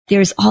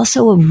there's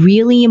also a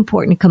really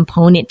important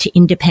component to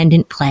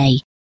independent play,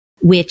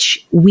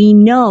 which we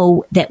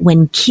know that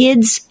when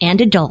kids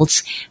and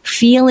adults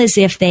feel as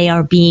if they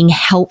are being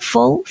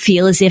helpful,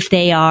 feel as if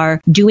they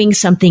are doing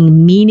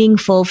something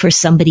meaningful for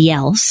somebody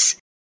else,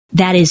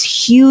 that is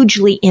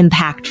hugely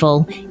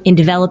impactful in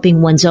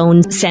developing one's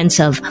own sense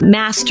of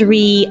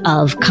mastery,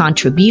 of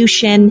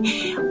contribution.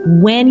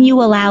 When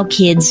you allow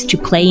kids to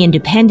play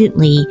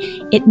independently,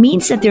 it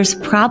means that there's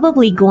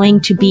probably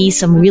going to be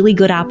some really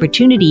good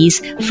opportunities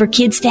for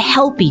kids to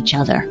help each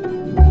other.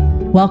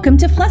 Welcome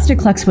to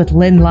Flusterclux with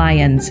Lynn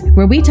Lyons,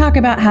 where we talk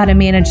about how to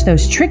manage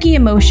those tricky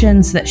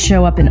emotions that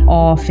show up in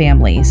all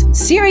families.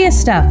 Serious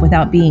stuff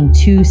without being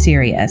too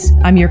serious.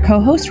 I'm your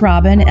co-host,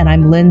 Robin, and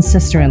I'm Lynn's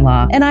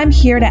sister-in-law, and I'm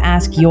here to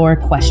ask your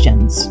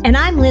questions. And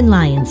I'm Lynn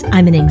Lyons.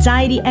 I'm an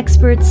anxiety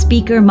expert,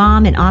 speaker,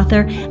 mom, and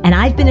author, and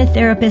I've been a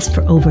therapist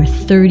for over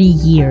 30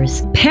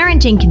 years.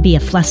 Parenting can be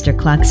a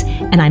flusterclux,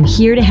 and I'm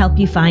here to help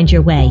you find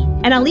your way.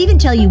 And I'll even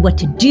tell you what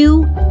to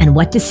do and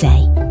what to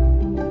say.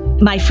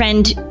 My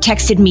friend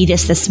texted me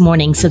this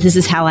morning, so this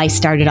is how I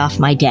started off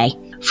my day.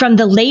 From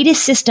the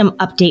latest system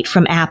update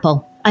from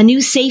Apple, a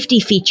new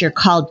safety feature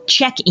called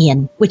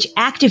Check-In, which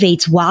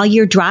activates while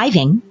you're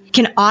driving,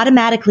 can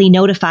automatically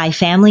notify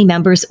family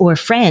members or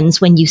friends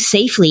when you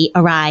safely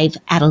arrive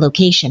at a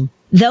location.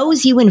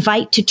 Those you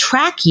invite to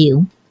track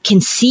you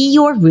can see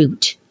your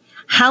route,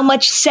 how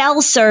much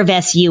cell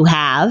service you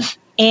have,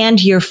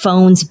 and your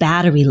phone's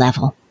battery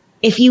level.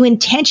 If you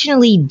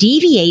intentionally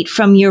deviate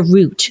from your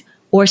route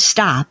or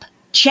stop,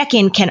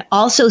 Check-In can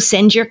also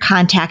send your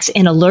contacts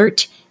an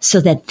alert so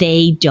that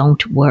they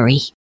don't worry.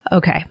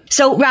 Okay.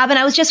 So, Robin,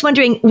 I was just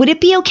wondering, would it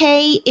be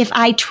okay if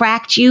I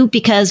tracked you?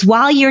 Because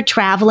while you're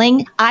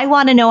traveling, I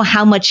want to know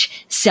how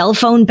much cell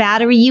phone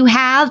battery you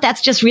have.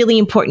 That's just really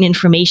important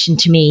information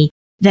to me,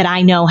 that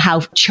I know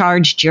how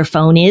charged your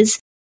phone is.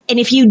 And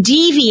if you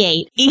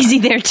deviate... Easy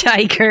there,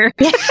 Tiger.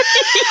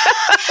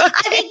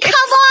 I mean, come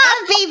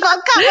on, people.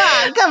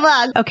 Come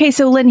on. Okay,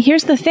 so Lynn,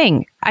 here's the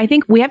thing. I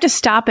think we have to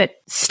stop at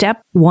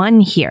step one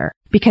here,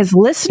 because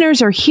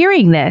listeners are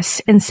hearing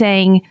this and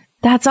saying,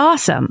 that's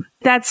awesome.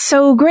 That's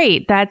so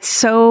great. That's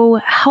so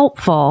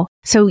helpful.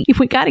 So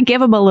we got to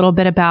give them a little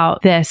bit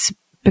about this,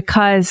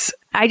 because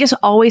I just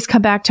always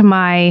come back to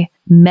my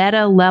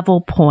meta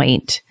level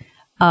point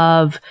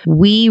of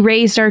we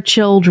raised our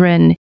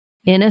children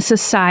in a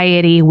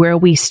society where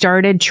we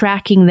started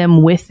tracking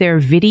them with their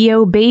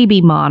video baby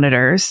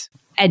monitors.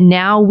 And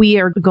now we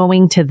are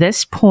going to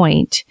this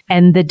point,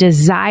 and the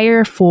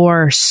desire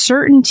for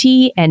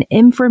certainty and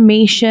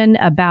information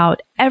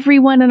about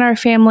everyone in our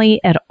family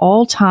at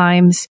all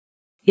times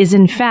is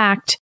in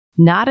fact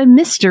not a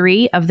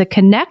mystery of the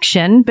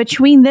connection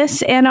between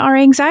this and our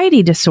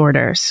anxiety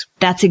disorders.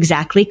 That's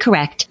exactly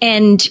correct.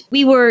 And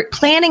we were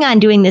planning on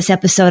doing this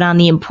episode on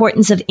the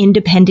importance of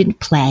independent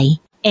play.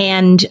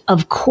 And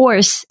of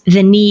course,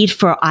 the need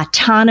for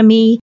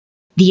autonomy,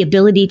 the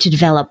ability to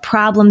develop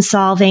problem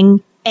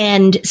solving.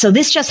 And so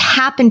this just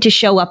happened to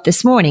show up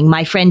this morning.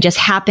 My friend just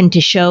happened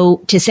to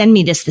send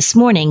me this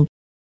morning.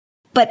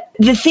 But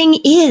the thing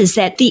is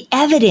that the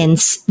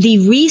evidence,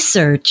 the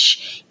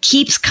research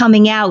keeps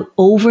coming out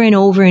over and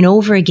over and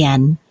over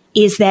again,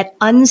 is that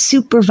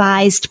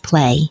unsupervised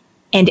play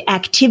and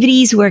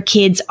activities where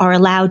kids are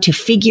allowed to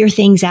figure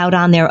things out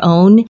on their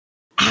own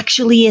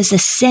actually is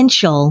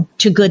essential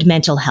to good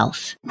mental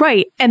health.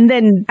 Right. And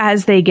then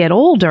as they get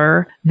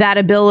older, that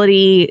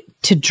ability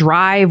to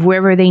drive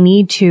wherever they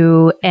need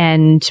to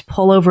and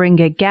pull over and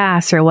get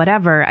gas or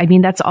whatever, I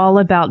mean, that's all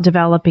about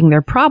developing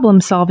their problem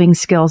solving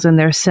skills and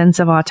their sense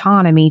of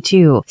autonomy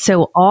too.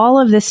 So all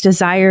of this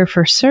desire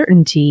for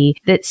certainty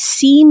that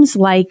seems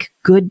like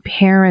good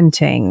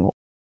parenting,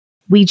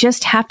 we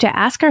just have to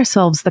ask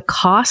ourselves the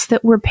cost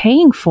that we're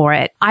paying for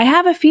it. I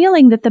have a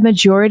feeling that the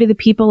majority of the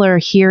people are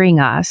hearing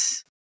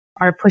us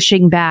are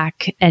pushing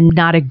back and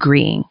not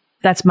agreeing.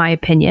 That's my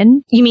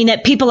opinion. You mean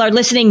that people are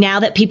listening now,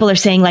 that people are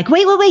saying like,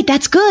 wait,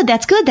 that's good.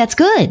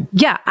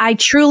 Yeah, I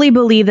truly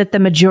believe that the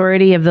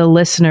majority of the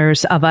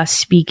listeners of us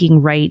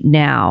speaking right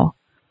now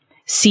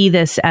see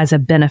this as a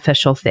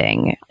beneficial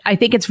thing. I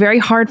think it's very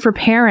hard for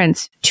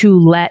parents to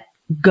let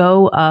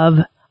go of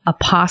a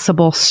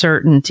possible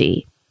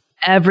certainty.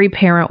 Every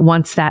parent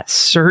wants that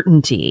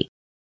certainty.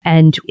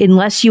 And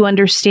unless you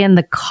understand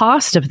the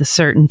cost of the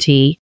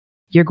certainty,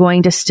 you're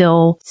going to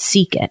still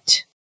seek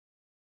it.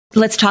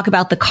 Let's talk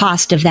about the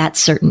cost of that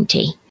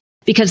certainty.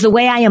 Because the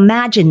way I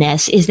imagine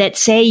this is that,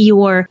 say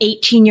your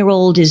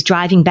 18-year-old is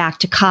driving back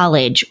to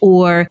college,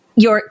 or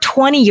your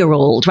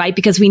 20-year-old, right?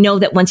 Because we know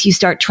that once you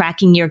start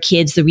tracking your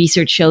kids, the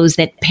research shows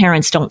that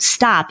parents don't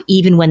stop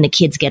even when the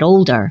kids get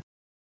older.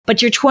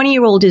 But your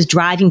 20-year-old is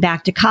driving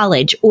back to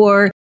college,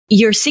 or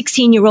your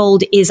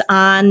 16-year-old is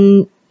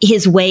on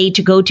his way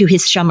to go to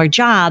his summer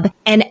job,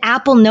 and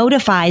Apple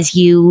notifies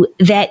you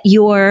that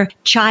your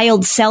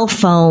child's cell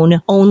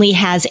phone only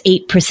has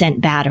 8%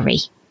 battery.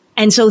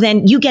 And so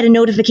then you get a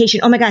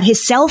notification, oh my God,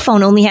 his cell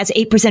phone only has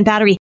 8%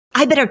 battery.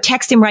 I better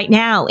text him right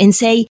now and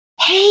say,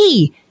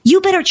 hey, you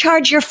better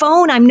charge your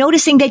phone. I'm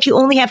noticing that you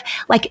only have,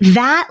 like,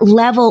 that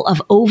level of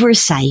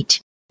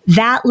oversight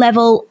that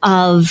level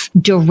of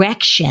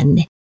direction,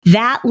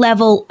 that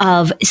level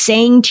of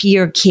saying to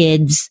your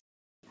kids,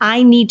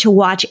 I need to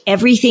watch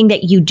everything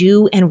that you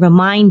do and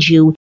remind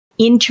you,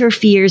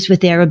 interferes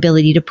with their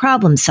ability to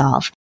problem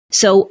solve.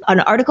 So an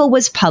article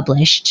was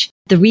published.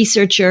 The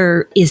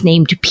researcher is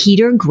named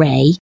Peter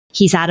Gray.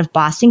 He's out of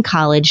Boston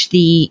College.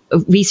 The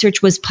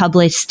research was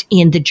published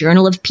in the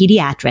Journal of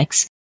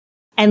Pediatrics.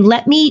 And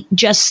let me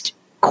just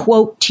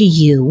quote to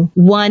you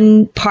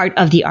one part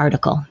of the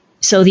article.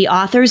 So the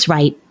authors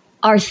write,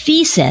 our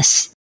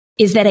thesis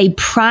is that a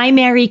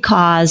primary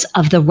cause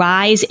of the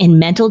rise in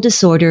mental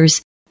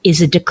disorders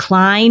is a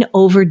decline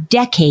over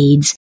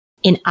decades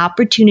in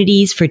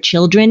opportunities for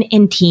children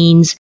and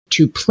teens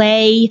to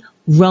play,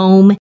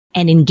 roam,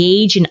 and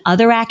engage in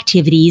other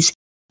activities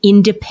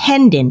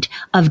independent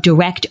of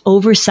direct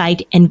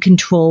oversight and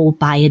control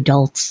by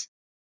adults.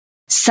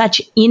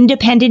 Such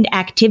independent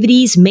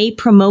activities may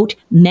promote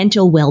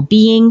mental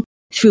well-being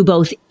through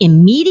both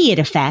immediate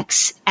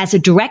effects as a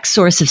direct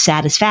source of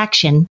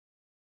satisfaction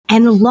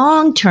and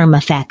long-term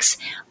effects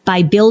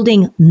by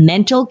building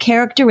mental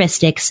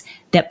characteristics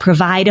that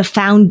provide a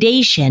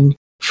foundation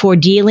for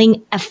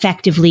dealing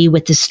effectively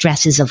with the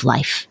stresses of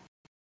life.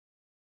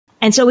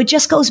 And so it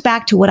just goes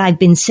back to what I've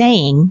been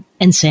saying,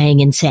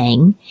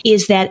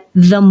 is that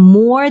the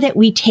more that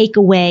we take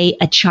away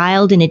a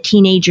child and a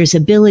teenager's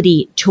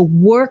ability to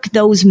work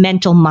those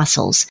mental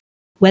muscles,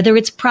 whether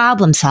it's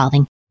problem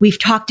solving, we've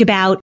talked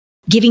about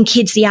giving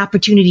kids the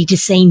opportunity to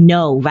say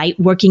no, right?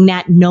 Working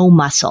that no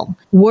muscle,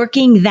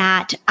 working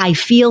that I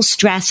feel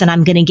stress and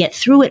I'm going to get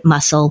through it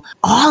muscle.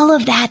 All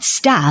of that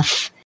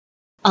stuff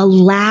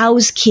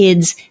allows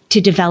kids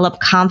to develop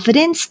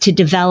confidence, to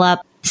develop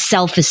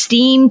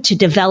self-esteem, to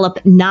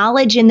develop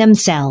knowledge in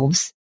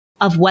themselves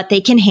of what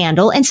they can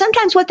handle and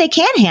sometimes what they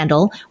can't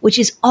handle, which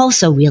is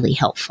also really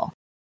helpful.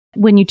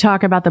 When you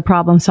talk about the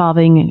problem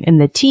solving in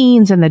the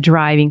teens and the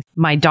driving,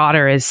 my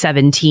daughter is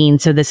 17,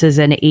 so this is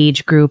an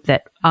age group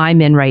that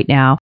I'm in right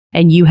now,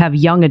 and you have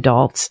young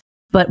adults.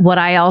 But what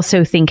I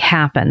also think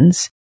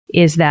happens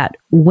is that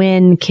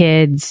when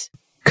kids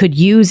could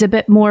use a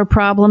bit more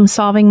problem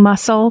solving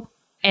muscle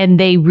and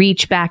they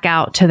reach back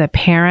out to the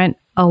parent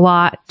a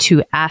lot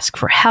to ask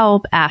for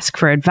help, ask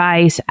for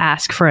advice,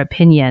 ask for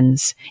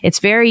opinions, it's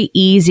very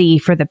easy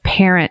for the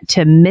parent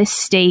to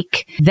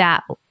mistake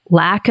that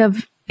lack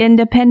of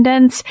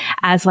independence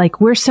as like,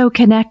 we're so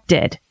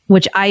connected,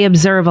 which I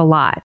observe a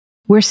lot.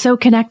 We're so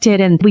connected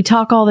and we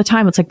talk all the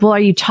time. It's like, well, are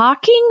you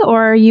talking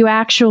or are you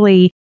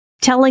actually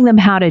telling them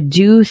how to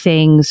do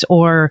things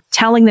or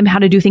telling them how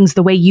to do things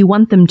the way you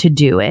want them to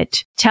do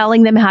it,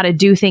 telling them how to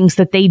do things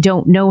that they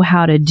don't know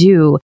how to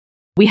do?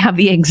 We have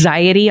the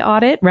anxiety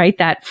audit, right?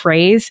 That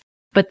phrase.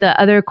 But the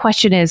other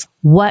question is,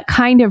 what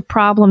kind of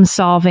problem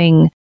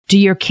solving do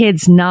your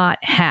kids not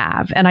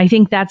have? And I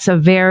think that's a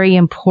very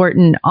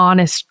important,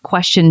 honest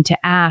question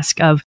to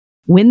ask of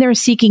when they're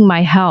seeking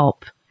my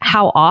help,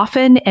 how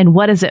often and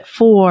what is it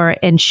for?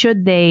 And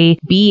should they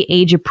be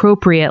age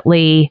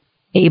appropriately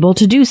able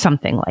to do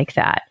something like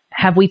that?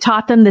 Have we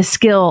taught them the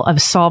skill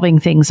of solving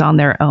things on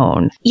their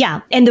own?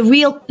 Yeah. And the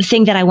real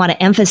thing that I want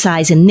to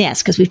emphasize in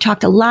this, because we've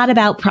talked a lot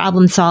about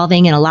problem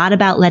solving and a lot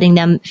about letting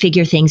them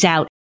figure things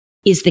out,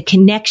 is the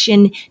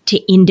connection to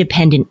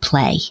independent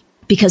play.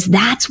 Because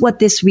that's what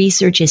this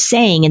research is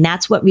saying. And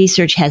that's what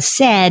research has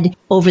said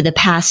over the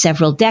past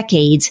several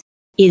decades,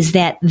 is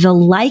that the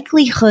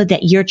likelihood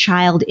that your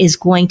child is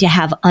going to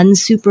have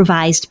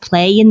unsupervised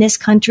play in this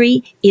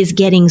country is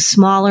getting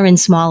smaller and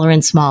smaller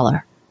and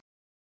smaller.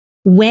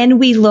 When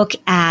we look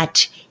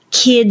at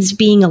kids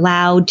being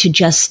allowed to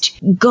just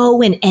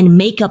go and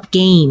make up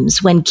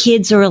games, when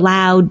kids are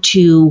allowed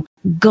to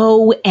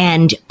go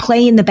and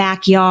play in the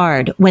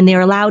backyard, when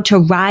they're allowed to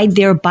ride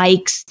their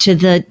bikes to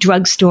the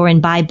drugstore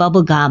and buy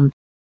bubble gum,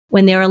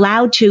 when they're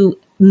allowed to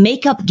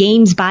make up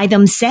games by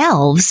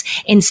themselves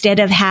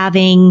instead of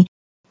having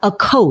a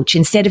coach,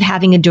 instead of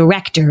having a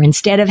director,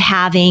 instead of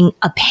having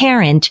a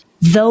parent,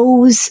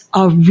 those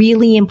are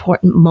really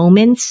important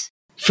moments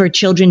for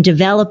children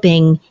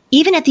developing,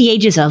 even at the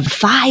ages of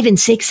 5 and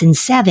 6 and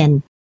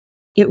 7.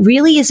 It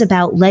really is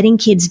about letting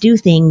kids do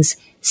things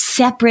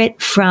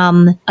separate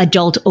from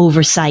adult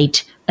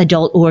oversight,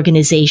 adult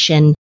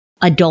organization,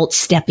 adult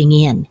stepping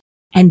in.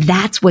 And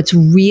that's what's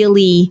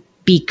really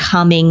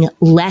becoming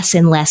less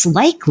and less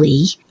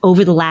likely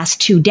over the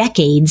last 2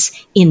 decades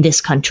in this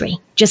country.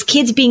 Just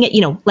kids being,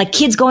 like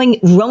kids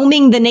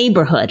roaming the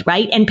neighborhood,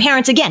 right? And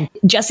parents, again,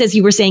 just as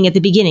you were saying at the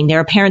beginning, there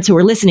are parents who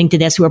are listening to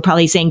this who are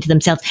probably saying to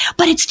themselves,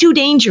 but it's too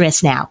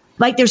dangerous now.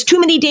 Like there's too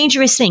many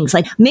dangerous things.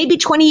 Like maybe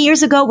 20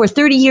 years ago or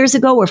 30 years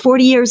ago or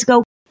 40 years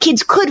ago,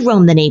 kids could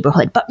roam the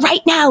neighborhood, but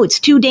right now it's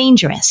too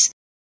dangerous.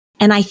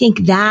 And I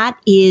think that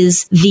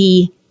is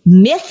the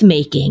myth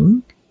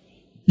making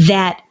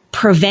that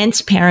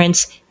prevents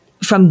parents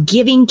from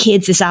giving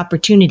kids this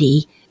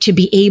opportunity to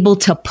be able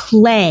to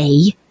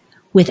play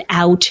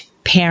without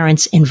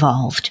parents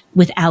involved,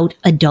 without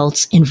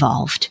adults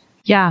involved.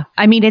 Yeah.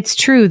 I mean, it's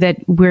true that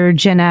we're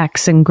Gen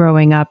X and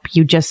growing up,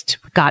 you just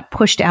got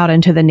pushed out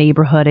into the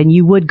neighborhood and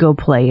you would go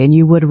play and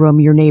you would roam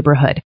your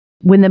neighborhood.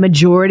 when the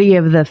majority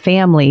of the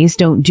families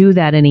don't do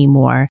that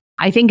anymore.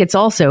 I think it's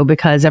also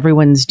because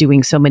everyone's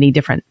doing so many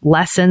different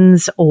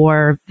lessons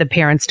or the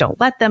parents don't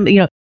let them,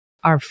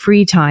 our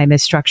free time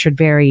is structured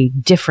very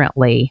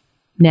differently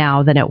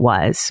now than it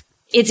was.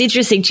 It's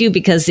interesting too,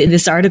 because in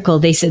this article,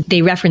 they said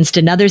they referenced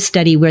another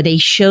study where they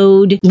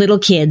showed little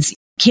kids,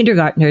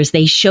 kindergartners,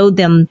 they showed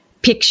them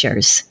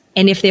pictures.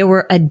 And if there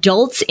were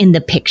adults in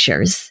the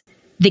pictures,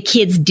 the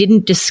kids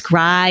didn't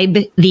describe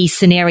the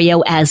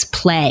scenario as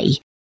play.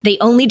 They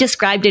only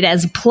described it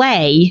as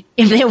play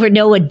if there were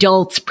no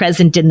adults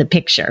present in the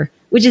picture,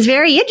 which is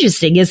very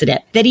interesting, isn't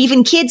it? That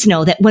even kids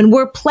know that when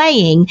we're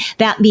playing,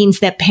 that means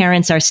that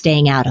parents are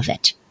staying out of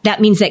it.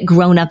 That means that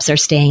grown-ups are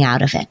staying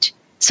out of it.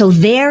 So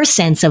their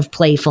sense of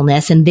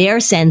playfulness and their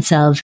sense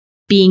of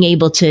being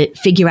able to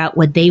figure out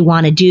what they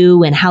want to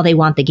do and how they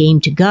want the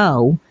game to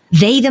go,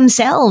 they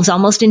themselves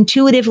almost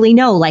intuitively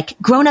know, like,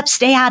 grown-ups,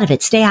 stay out of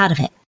it, stay out of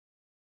it.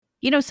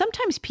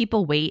 Sometimes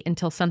people wait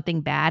until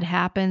something bad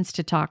happens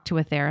to talk to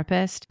a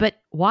therapist, but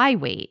why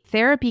wait?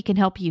 Therapy can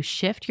help you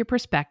shift your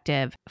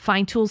perspective,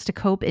 find tools to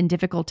cope in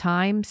difficult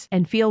times,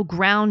 and feel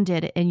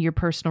grounded in your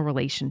personal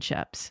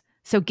relationships.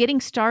 So getting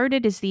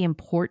started is the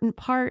important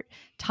part.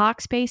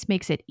 Talkspace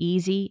makes it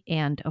easy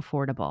and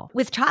affordable.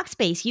 With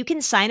Talkspace, you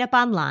can sign up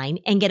online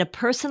and get a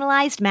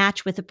personalized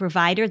match with a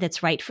provider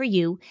that's right for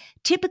you,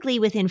 typically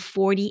within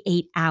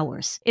 48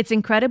 hours. It's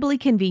incredibly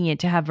convenient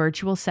to have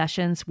virtual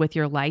sessions with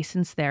your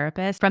licensed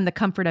therapist from the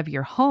comfort of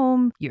your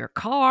home, your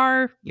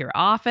car, your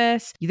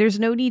office. There's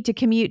no need to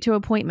commute to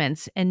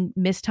appointments and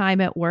miss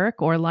time at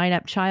work or line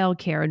up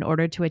childcare in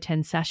order to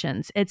attend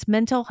sessions. It's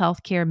mental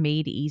health care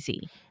made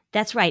easy.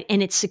 That's right.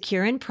 And it's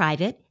secure and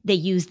private. They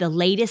use the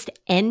latest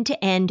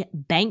end-to-end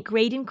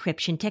bank-grade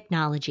encryption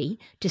technology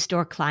to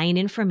store client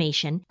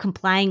information,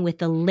 complying with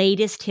the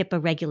latest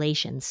HIPAA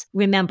regulations.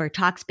 Remember,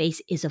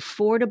 Talkspace is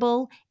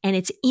affordable and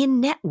it's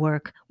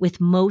in-network with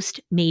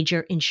most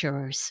major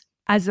insurers.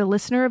 As a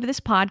listener of this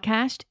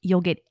podcast,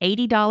 you'll get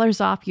 $80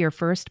 off your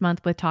first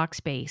month with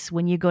Talkspace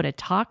when you go to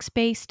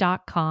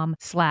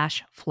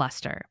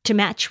Talkspace.com/fluster. To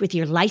match with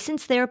your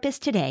licensed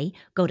therapist today,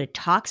 go to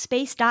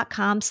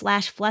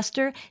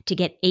Talkspace.com/fluster to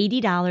get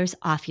 $80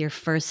 off your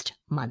first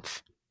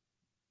month.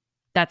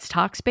 That's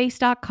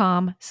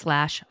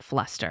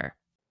Talkspace.com/fluster.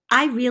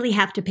 I really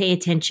have to pay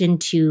attention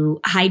to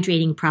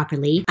hydrating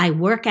properly. I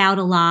work out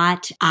a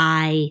lot.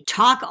 I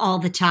talk all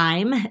the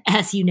time,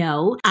 as you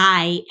know.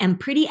 I am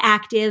pretty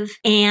active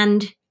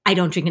and I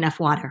don't drink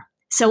enough water.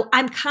 So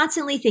I'm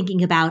constantly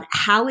thinking about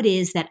how it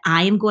is that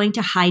I am going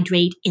to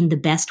hydrate in the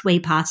best way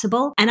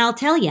possible. And I'll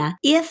tell you,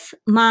 if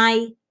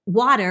my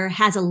water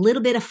has a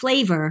little bit of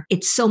flavor,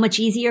 it's so much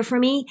easier for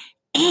me.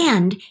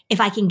 And if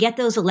I can get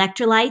those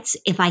electrolytes,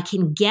 if I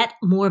can get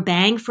more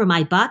bang for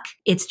my buck,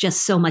 it's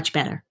just so much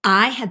better.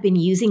 I have been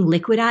using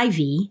Liquid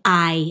IV.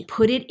 I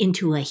put it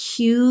into a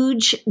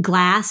huge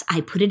glass.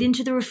 I put it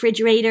into the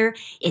refrigerator.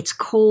 It's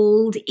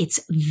cold. It's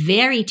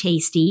very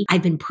tasty.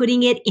 I've been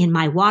putting it in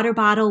my water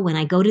bottle when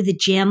I go to the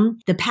gym.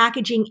 The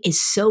packaging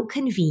is so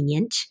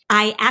convenient.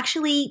 I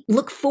actually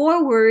look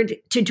forward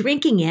to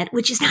drinking it,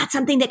 which is not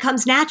something that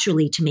comes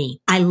naturally to me.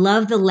 I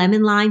love the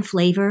lemon lime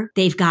flavor.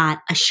 They've got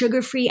a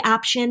sugar-free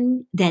option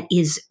that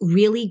is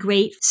really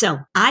great. So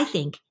I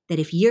think that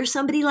if you're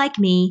somebody like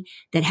me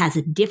that has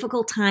a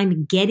difficult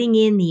time getting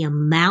in the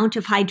amount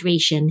of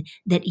hydration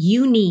that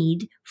you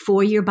need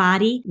for your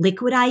body,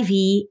 Liquid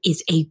IV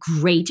is a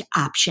great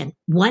option.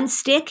 One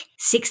stick,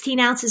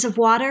 16 ounces of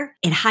water,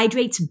 it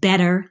hydrates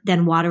better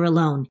than water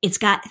alone. It's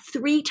got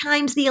 3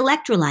 times the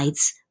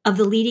electrolytes of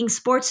the leading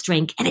sports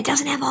drink, and it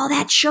doesn't have all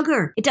that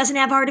sugar. It doesn't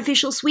have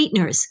artificial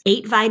sweeteners.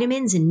 8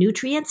 vitamins and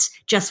nutrients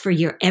just for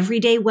your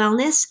everyday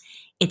wellness.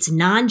 It's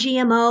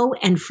non-GMO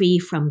and free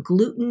from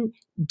gluten,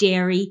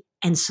 dairy,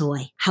 and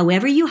soy.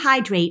 However you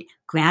hydrate,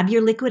 grab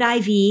your Liquid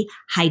IV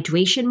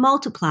Hydration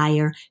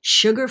Multiplier,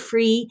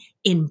 sugar-free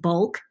in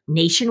bulk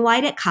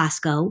nationwide at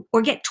Costco,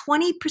 or get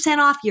 20%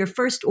 off your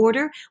first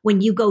order when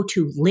you go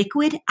to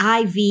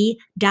liquidiv.com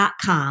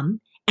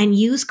and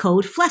use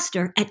code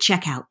FLUSTER at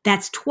checkout.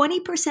 That's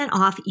 20%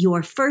 off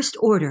your first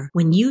order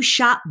when you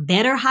shop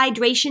Better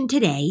Hydration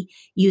today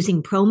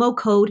using promo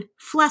code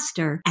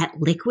FLUSTER at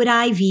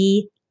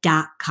liquidiv.com.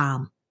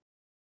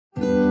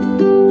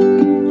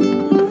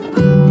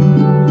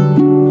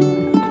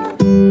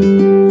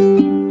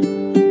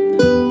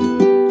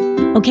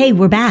 Okay,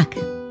 we're back.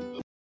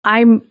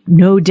 I'm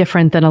no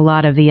different than a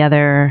lot of the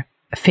other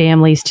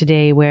families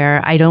today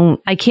where I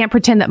can't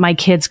pretend that my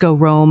kids go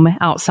roam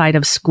outside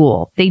of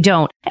school. They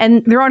don't.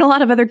 And there aren't a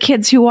lot of other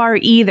kids who are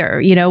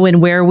either,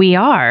 and where we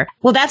are.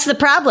 Well, that's the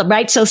problem,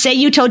 right? So say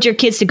you told your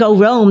kids to go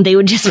roam, they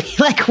would just be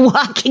like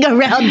walking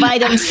around by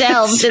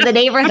themselves in the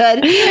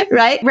neighborhood,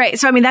 right? Right.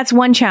 So, that's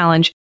one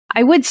challenge.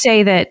 I would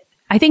say that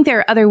I think there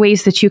are other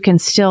ways that you can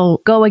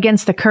still go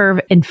against the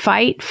curve and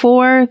fight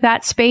for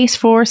that space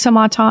for some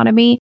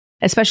autonomy,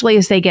 especially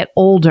as they get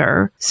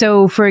older.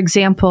 So, for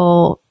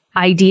example,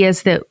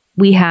 ideas that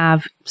we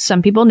have,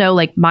 some people know,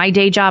 like my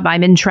day job,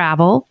 I'm in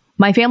travel.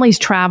 My family's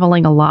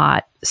traveling a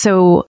lot.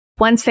 So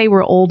once they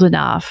were old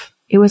enough,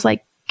 it was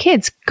like,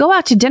 kids, go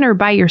out to dinner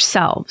by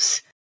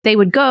yourselves. They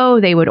would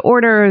go, they would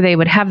order, they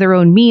would have their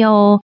own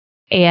meal,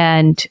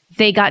 and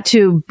they got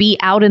to be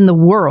out in the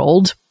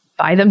world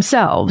by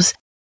themselves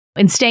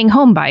and staying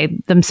home by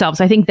themselves.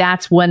 I think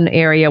that's one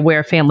area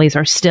where families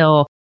are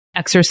still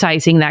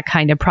exercising that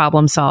kind of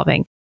problem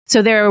solving.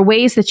 So there are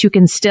ways that you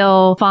can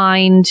still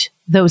find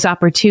those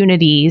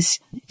opportunities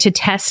to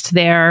test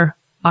their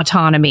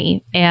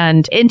autonomy.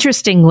 And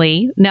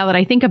interestingly, now that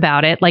I think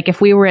about it, like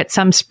if we were at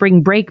some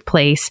spring break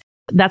place,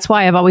 that's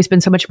why I've always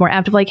been so much more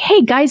active. Like,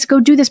 hey, guys, go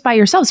do this by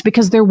yourselves,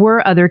 because there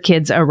were other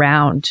kids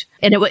around.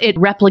 And it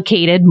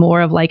replicated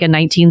more of like a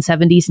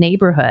 1970s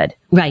neighborhood.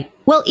 Right.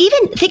 Well,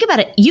 even think about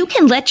it. You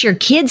can let your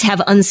kids have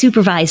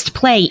unsupervised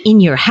play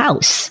in your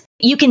house.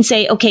 You can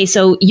say, okay,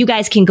 so you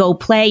guys can go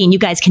play and you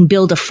guys can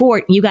build a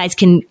fort and you guys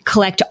can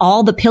collect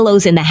all the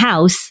pillows in the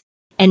house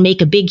and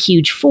make a big,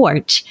 huge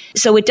fort.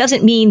 So it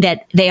doesn't mean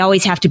that they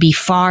always have to be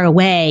far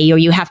away or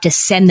you have to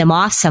send them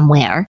off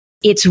somewhere.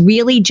 It's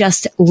really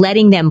just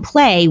letting them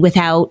play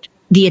without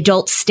the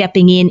adults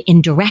stepping in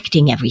and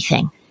directing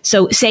everything.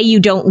 So say you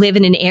don't live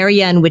in an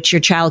area in which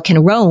your child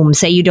can roam.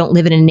 Say you don't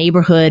live in a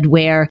neighborhood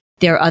where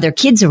there are other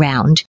kids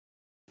around.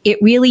 It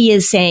really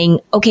is saying,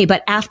 okay,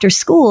 but after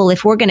school,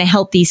 if we're going to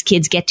help these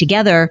kids get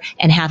together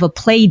and have a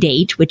play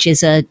date, which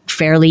is a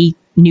fairly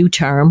new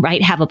term,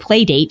 right? Have a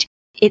play date.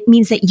 It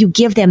means that you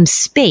give them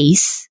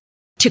space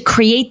to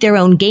create their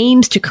own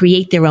games, to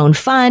create their own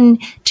fun,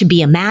 to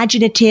be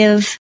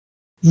imaginative,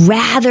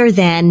 rather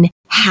than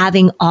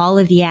having all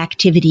of the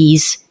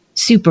activities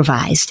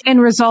supervised.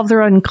 And resolve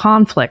their own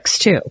conflicts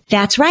too.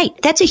 That's right.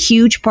 That's a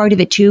huge part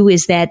of it too,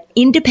 is that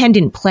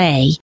independent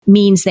play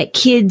means that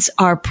kids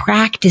are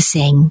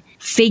practicing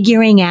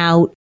figuring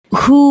out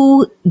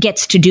who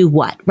gets to do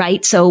what,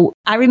 right? So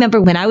I remember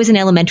when I was in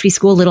elementary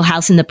school, Little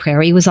House on the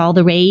Prairie was all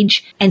the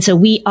rage. And so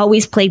we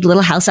always played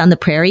Little House on the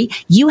Prairie.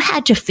 You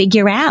had to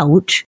figure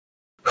out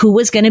who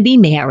was going to be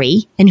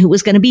Mary and who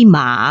was going to be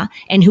Ma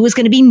and who was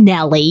going to be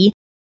Nellie.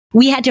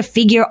 We had to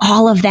figure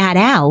all of that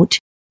out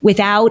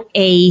without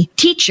a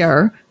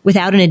teacher,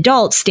 without an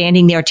adult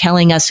standing there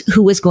telling us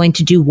who was going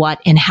to do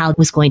what and how it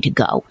was going to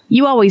go.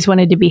 You always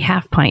wanted to be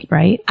Half Pint,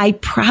 right? I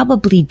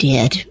probably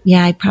did.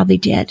 Yeah, I probably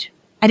did.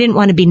 I didn't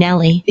want to be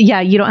Nellie.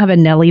 Yeah, you don't have a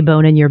Nellie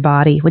bone in your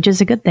body, which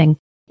is a good thing.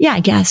 Yeah, I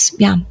guess.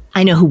 Yeah.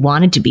 I know who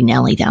wanted to be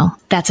Nellie, though.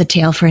 That's a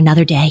tale for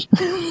another day.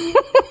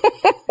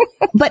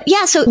 But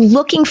yeah, so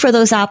looking for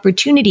those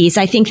opportunities,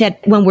 I think that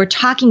when we're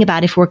talking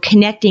about if we're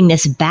connecting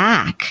this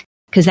back,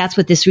 because that's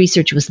what this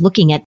research was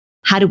looking at,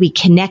 how do we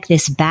connect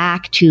this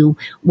back to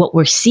what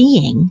we're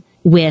seeing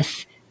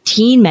with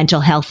teen mental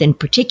health in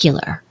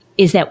particular,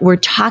 is that we're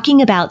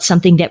talking about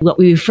something that what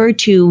we refer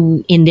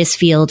to in this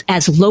field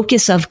as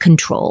locus of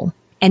control.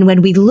 And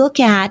when we look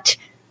at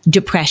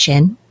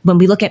depression, when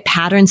we look at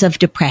patterns of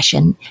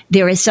depression,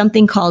 there is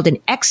something called an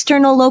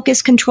external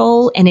locus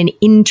control and an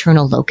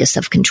internal locus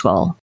of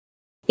control.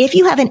 If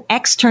you have an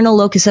external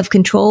locus of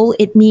control,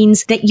 it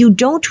means that you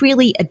don't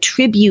really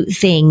attribute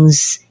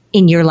things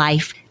in your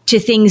life to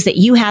things that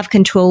you have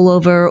control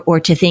over or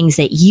to things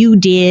that you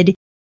did.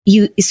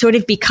 You sort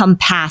of become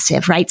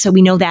passive, right? So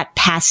we know that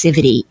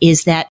passivity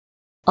is that,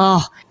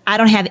 oh, I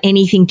don't have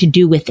anything to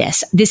do with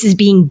this. This is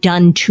being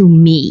done to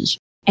me.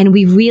 And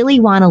we really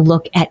want to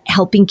look at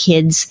helping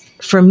kids.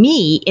 For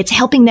me, it's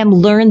helping them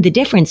learn the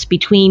difference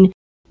between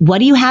what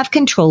do you have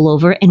control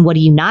over and what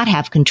do you not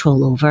have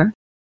control over?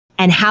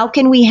 And how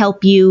can we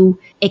help you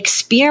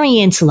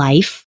experience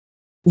life,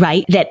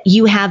 right? That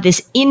you have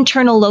this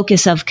internal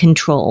locus of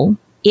control.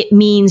 It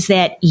means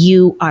that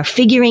you are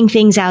figuring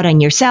things out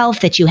on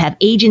yourself, that you have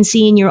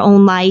agency in your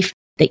own life,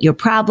 that you're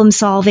problem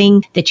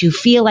solving, that you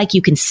feel like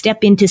you can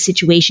step into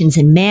situations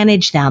and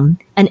manage them.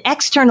 An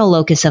external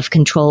locus of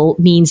control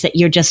means that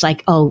you're just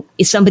like, oh,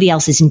 if somebody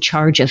else is in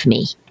charge of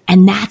me.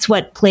 And that's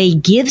what play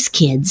gives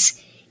kids,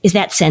 is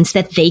that sense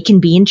that they can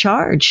be in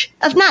charge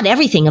of not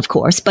everything, of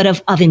course, but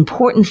of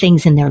important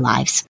things in their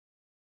lives.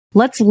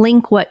 Let's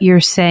link what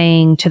you're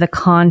saying to the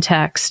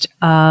context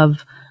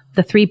of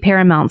the 3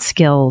 paramount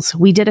skills.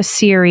 We did a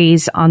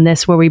series on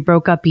this where we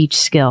broke up each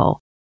skill,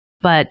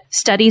 but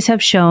studies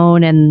have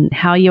shown and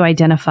how you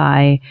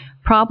identify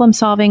problem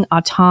solving,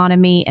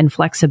 autonomy, and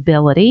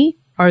flexibility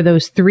are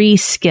those 3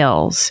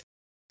 skills.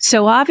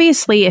 So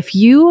obviously, if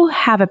you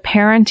have a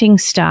parenting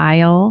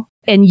style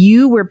and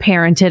you were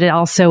parented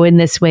also in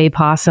this way,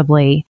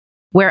 possibly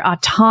where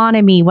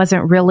autonomy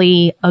wasn't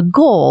really a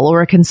goal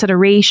or a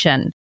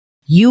consideration,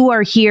 you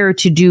are here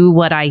to do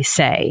what I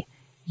say.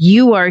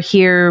 You are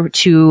here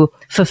to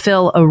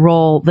fulfill a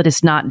role that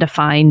is not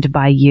defined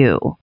by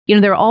you. You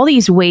know, there are all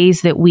these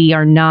ways that we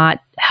are not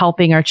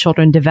helping our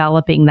children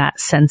developing that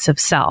sense of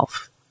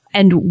self.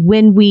 And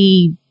when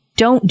we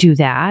don't do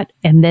that,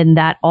 and then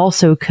that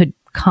also could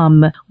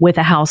come with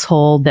a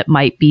household that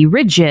might be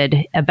rigid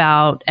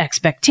about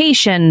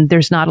expectation,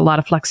 there's not a lot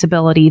of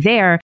flexibility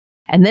there.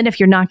 And then if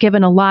you're not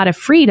given a lot of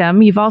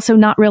freedom, you've also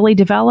not really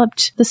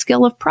developed the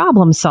skill of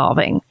problem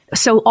solving.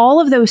 So all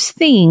of those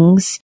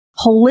things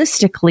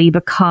holistically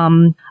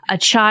become a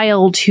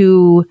child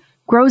who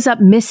grows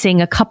up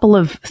missing a couple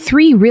of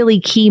 3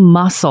 really key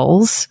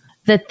muscles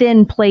that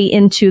then play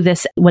into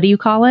this, what do you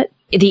call it?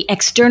 The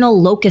external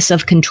locus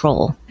of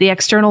control. The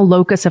external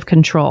locus of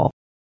control.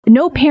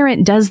 No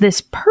parent does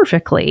this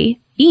perfectly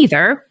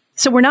either.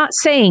 So we're not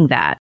saying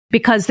that,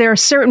 because there are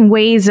certain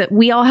ways that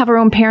we all have our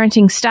own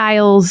parenting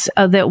styles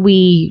that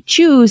we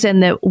choose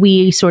and that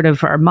we sort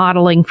of are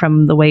modeling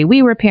from the way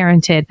we were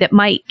parented that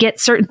might get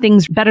certain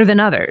things better than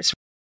others.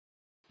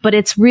 But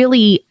it's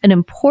really an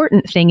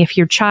important thing if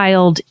your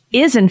child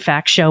is in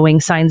fact showing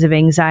signs of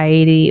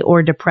anxiety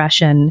or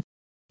depression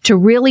to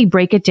really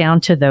break it down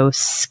to those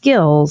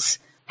skills.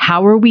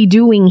 How are we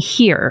doing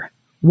here?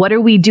 What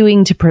are we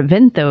doing to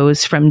prevent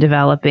those from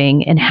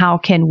developing, and how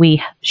can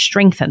we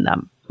strengthen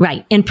them?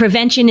 Right. And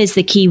prevention is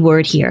the key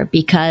word here,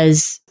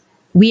 because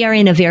we are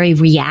in a very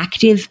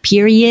reactive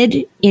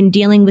period in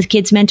dealing with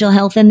kids' mental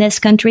health in this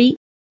country.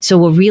 So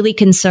we're really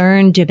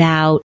concerned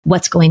about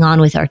what's going on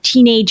with our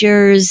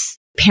teenagers.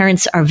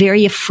 Parents are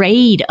very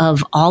afraid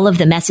of all of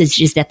the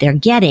messages that they're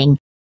getting.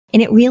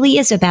 And it really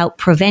is about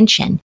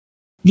prevention.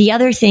 The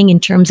other thing in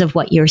terms of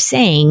what you're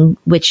saying,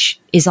 which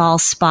is all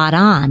spot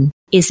on,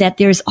 is that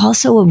there's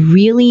also a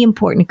really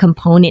important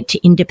component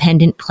to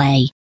independent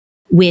play,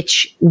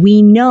 which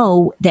we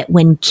know that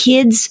when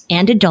kids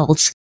and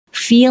adults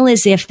feel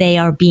as if they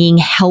are being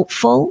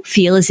helpful,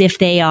 feel as if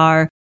they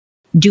are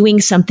doing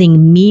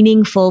something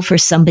meaningful for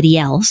somebody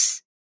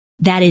else,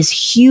 that is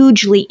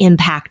hugely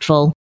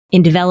impactful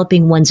in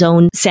developing one's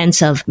own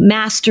sense of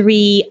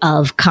mastery,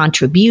 of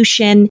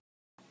contribution.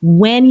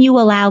 When you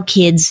allow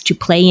kids to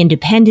play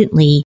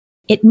independently,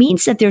 it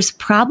means that there's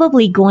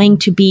probably going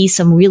to be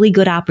some really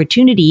good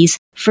opportunities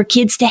for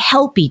kids to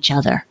help each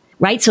other,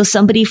 right? So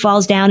somebody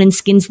falls down and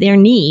skins their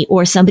knee,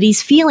 or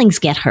somebody's feelings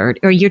get hurt,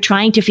 or you're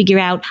trying to figure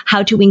out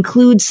how to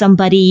include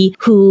somebody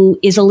who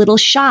is a little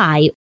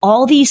shy.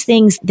 All these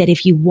things that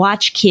if you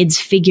watch kids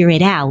figure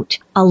it out,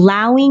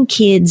 allowing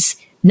kids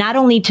not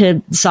only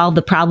to solve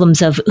the problems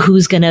of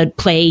who's going to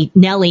play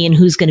Nelly and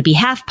who's going to be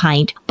Half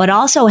Pint, but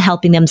also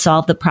helping them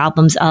solve the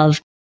problems of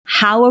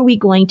how are we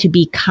going to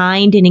be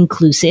kind and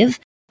inclusive?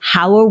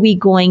 How are we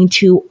going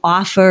to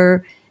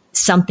offer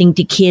something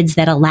to kids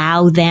that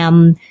allow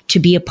them to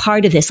be a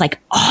part of this? Like,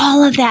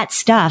 all of that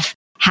stuff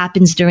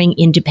happens during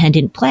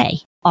independent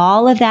play.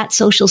 All of that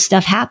social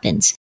stuff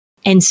happens.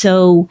 And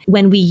so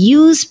when we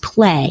use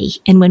play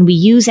and when we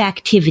use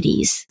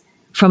activities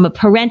from a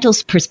parental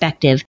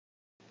perspective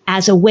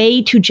as a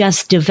way to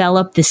just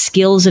develop the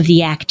skills of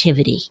the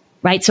activity,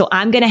 right? So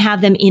I'm going to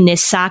have them in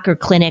this soccer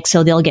clinic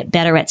so they'll get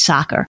better at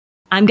soccer.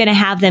 I'm going to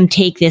have them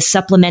take this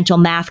supplemental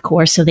math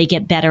course so they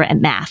get better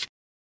at math.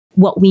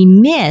 What we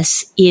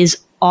miss is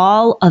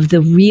all of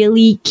the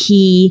really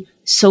key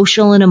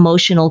social and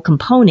emotional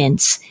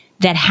components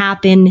that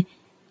happen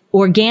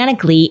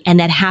organically and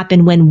that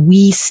happen when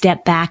we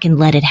step back and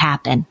let it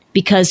happen.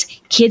 Because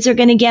kids are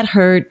going to get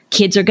hurt.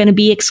 Kids are going to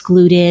be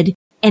excluded.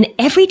 And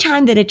every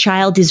time that a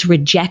child is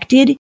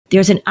rejected,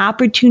 there's an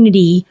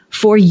opportunity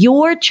for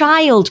your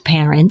child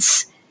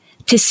parents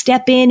to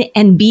step in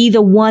and be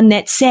the one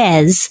that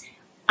says,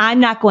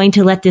 I'm not going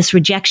to let this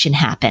rejection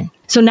happen.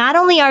 So not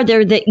only are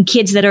there the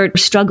kids that are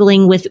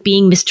struggling with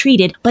being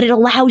mistreated, but it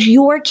allows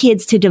your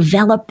kids to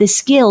develop the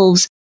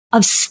skills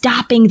of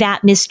stopping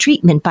that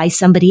mistreatment by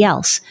somebody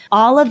else.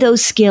 All of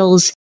those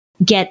skills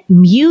get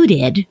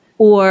muted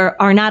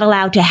or are not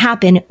allowed to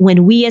happen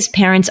when we as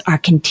parents are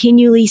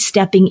continually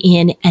stepping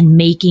in and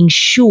making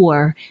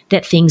sure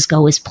that things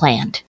go as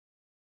planned.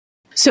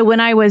 So when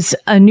I was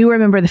a newer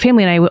member of the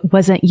family and I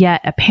wasn't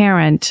yet a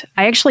parent,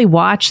 I actually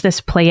watched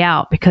this play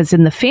out because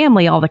in the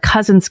family, all the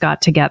cousins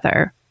got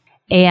together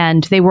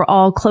and they were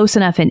all close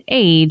enough in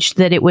age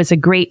that it was a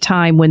great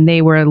time when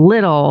they were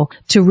little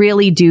to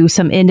really do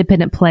some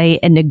independent play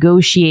and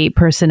negotiate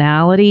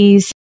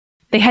personalities.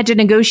 They had to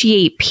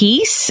negotiate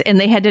peace and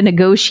they had to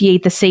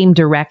negotiate the same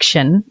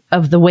direction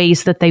of the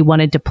ways that they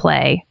wanted to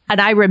play.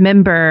 And I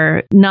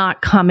remember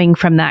not coming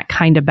from that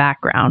kind of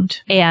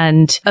background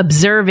and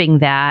observing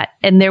that.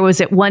 And there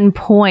was at one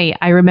point,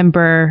 I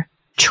remember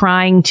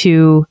trying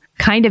to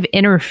kind of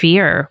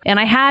interfere. And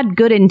I had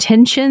good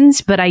intentions,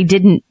 but I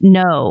didn't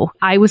know.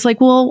 I was like,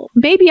 well,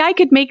 maybe I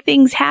could make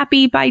things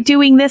happy by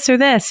doing this or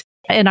this.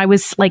 And I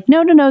was like,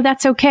 no,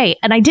 that's okay.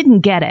 And I didn't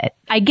get it.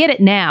 I get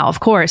it now, of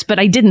course, but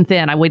I didn't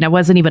then. I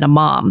wasn't even a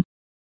mom.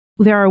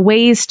 There are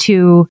ways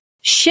to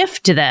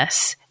shift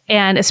this.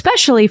 And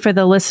especially for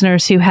the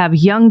listeners who have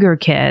younger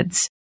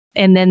kids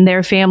and then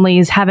their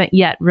families haven't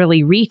yet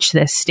really reached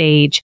this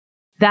stage,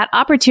 that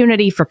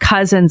opportunity for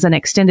cousins and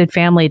extended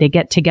family to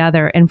get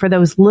together and for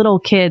those little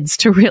kids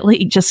to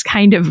really just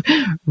kind of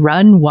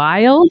run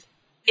wild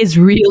is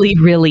really,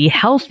 really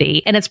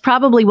healthy. And it's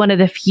probably one of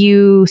the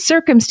few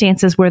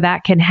circumstances where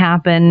that can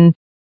happen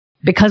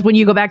because when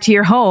you go back to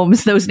your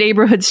homes, those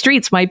neighborhood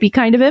streets might be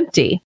kind of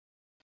empty.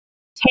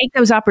 Take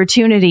those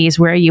opportunities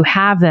where you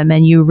have them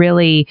and you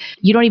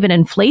don't even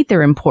inflate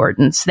their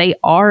importance. They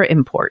are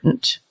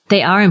important.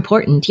 They are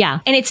important, yeah.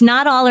 And it's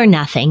not all or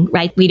nothing,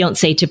 right? We don't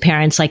say to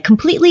parents like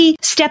completely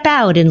step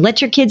out and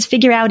let your kids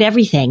figure out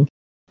everything.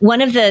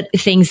 One of the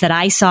things that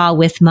I saw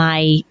with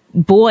my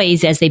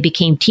boys as they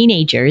became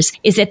teenagers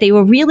is that they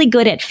were really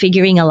good at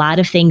figuring a lot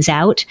of things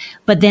out,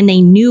 but then they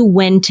knew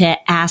when to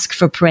ask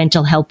for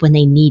parental help when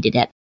they needed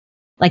it.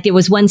 Like there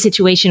was one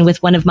situation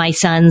with one of my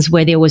sons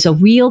where there was a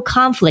real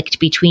conflict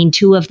between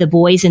two of the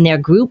boys in their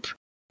group.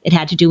 It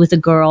had to do with a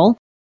girl,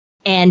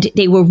 and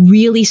they were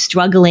really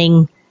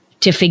struggling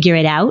to figure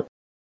it out.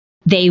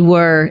 They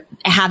were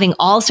having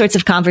all sorts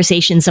of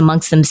conversations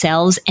amongst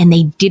themselves, and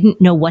they didn't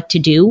know what to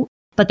do,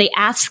 but they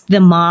asked the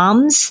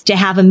moms to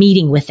have a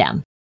meeting with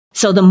them.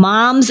 So the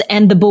moms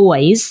and the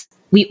boys,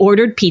 we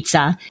ordered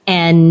pizza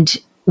and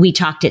we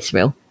talked it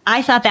through.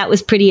 I thought that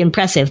was pretty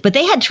impressive, but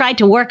they had tried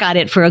to work on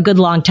it for a good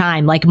long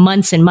time, like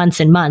months and months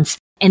and months,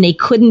 and they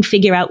couldn't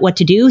figure out what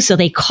to do. So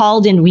they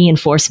called in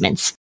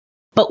reinforcements,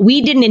 but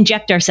we didn't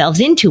inject ourselves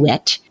into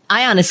it.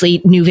 I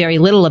honestly knew very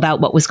little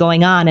about what was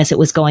going on as it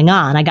was going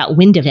on. I got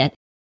wind of it.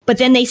 But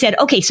then they said,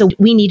 okay, so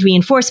we need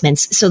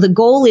reinforcements. So the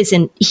goal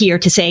isn't here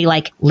to say,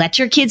 like, let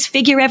your kids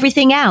figure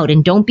everything out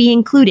and don't be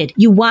included.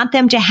 You want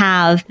them to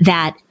have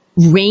that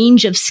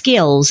range of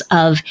skills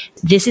of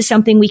this is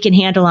something we can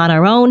handle on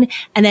our own,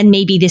 and then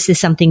maybe this is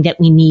something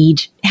that we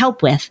need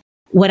help with.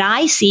 What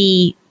I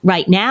see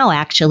right now,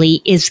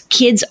 actually, is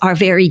kids are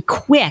very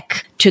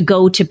quick to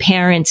go to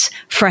parents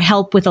for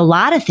help with a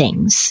lot of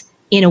things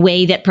in a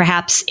way that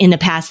perhaps in the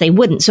past they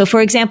wouldn't. So,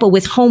 for example,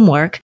 with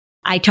homework,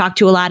 I talk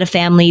to a lot of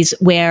families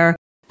where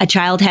a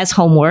child has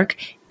homework.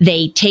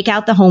 They take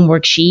out the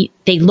homework sheet.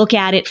 They look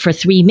at it for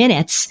 3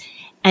 minutes,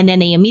 and then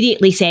they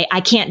immediately say, I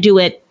can't do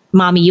it.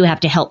 Mommy, you have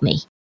to help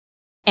me.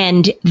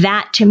 And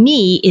that to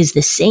me is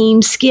the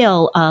same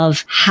skill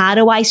of how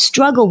do I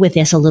struggle with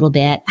this a little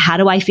bit? How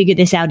do I figure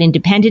this out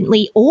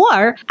independently?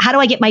 Or how do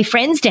I get my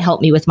friends to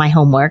help me with my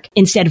homework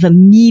instead of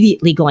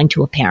immediately going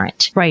to a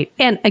parent? Right.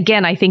 And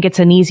again, I think it's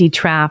an easy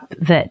trap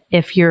that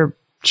if your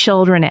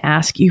children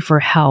ask you for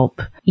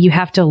help, you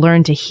have to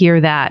learn to hear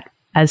that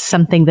as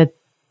something that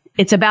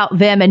it's about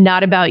them and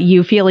not about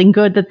you feeling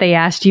good that they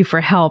asked you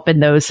for help in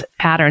those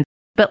patterns.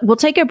 But we'll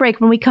take a break.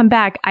 When we come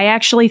back, I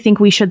actually think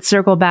we should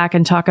circle back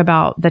and talk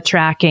about the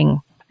tracking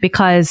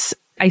because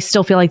I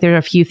still feel like there are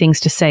a few things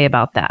to say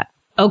about that.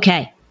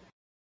 Okay.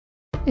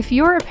 If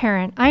you're a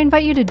parent, I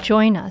invite you to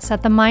join us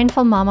at the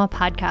Mindful Mama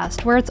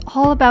podcast, where it's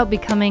all about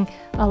becoming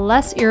a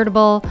less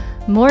irritable,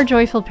 more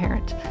joyful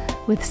parent.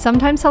 With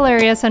sometimes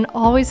hilarious and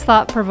always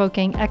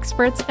thought-provoking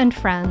experts and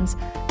friends,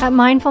 at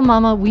Mindful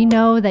Mama, we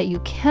know that you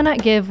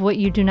cannot give what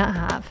you do not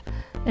have.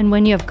 And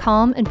when you have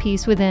calm and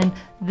peace within,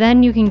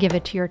 then you can give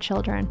it to your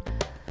children.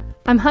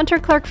 I'm Hunter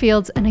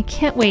Clark-Fields, and I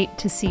can't wait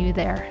to see you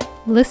there.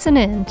 Listen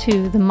in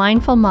to the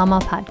Mindful Mama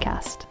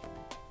podcast.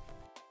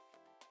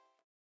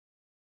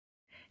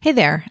 Hey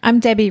there, I'm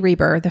Debbie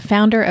Reber, the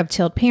founder of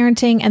Tilt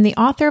Parenting and the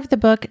author of the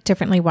book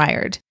Differently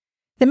Wired.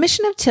 The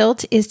mission of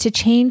Tilt is to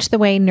change the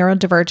way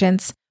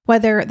neurodivergence,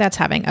 whether that's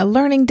having a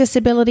learning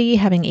disability,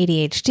 having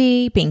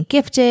ADHD, being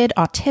gifted,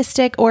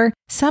 autistic, or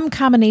some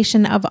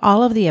combination of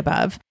all of the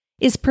above,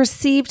 is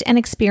perceived and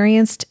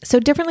experienced so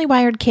differently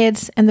wired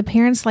kids and the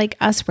parents like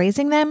us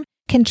raising them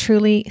can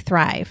truly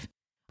thrive.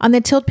 On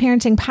the Tilt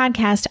Parenting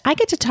podcast, I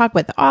get to talk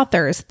with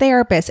authors,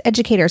 therapists,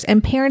 educators,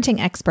 and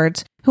parenting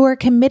experts who are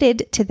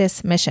committed to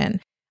this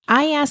mission.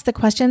 I ask the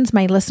questions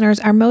my listeners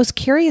are most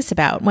curious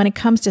about when it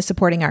comes to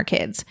supporting our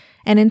kids.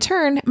 And in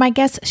turn, my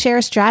guests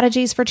share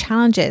strategies for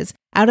challenges,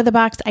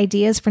 out-of-the-box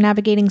ideas for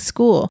navigating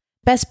school,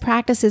 best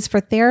practices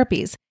for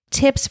therapies,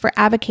 tips for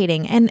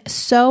advocating, and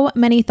so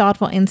many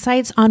thoughtful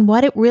insights on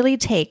what it really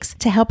takes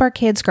to help our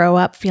kids grow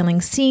up feeling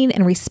seen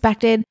and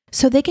respected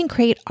so they can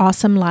create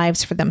awesome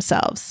lives for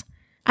themselves.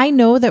 I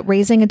know that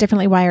raising a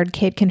differently wired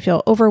kid can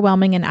feel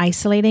overwhelming and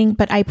isolating,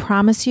 but I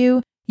promise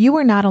you, you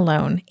are not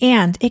alone,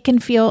 and it can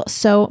feel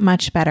so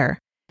much better.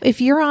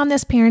 If you're on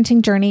this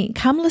parenting journey,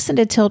 come listen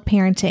to Tilt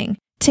Parenting.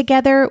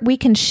 Together, we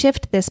can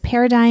shift this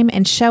paradigm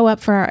and show up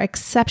for our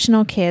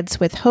exceptional kids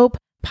with hope,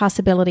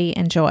 possibility,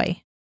 and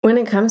joy. When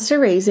it comes to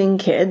raising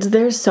kids,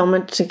 there's so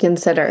much to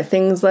consider.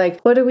 Things like,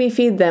 what do we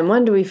feed them?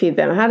 When do we feed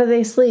them? How do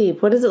they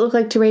sleep? What does it look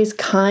like to raise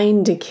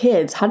kind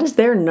kids? How does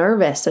their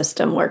nervous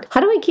system work? How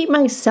do I keep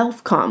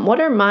myself calm? What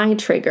are my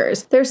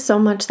triggers? There's so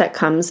much that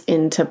comes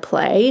into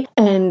play,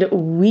 and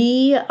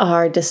we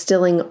are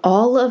distilling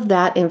all of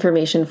that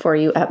information for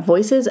you at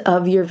Voices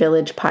of Your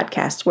Village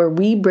podcast, where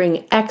we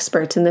bring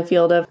experts in the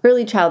field of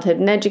early childhood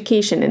and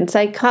education and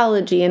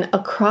psychology and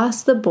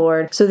across the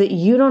board so that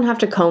you don't have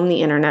to comb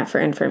the internet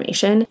for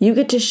information. You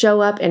get to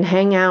show up and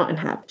hang out and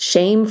have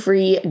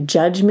shame-free,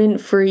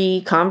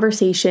 judgment-free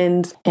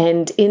conversations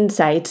and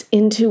insights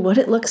into what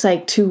it looks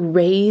like to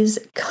raise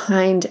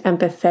kind,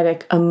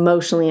 empathetic,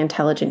 emotionally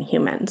intelligent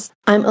humans.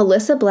 I'm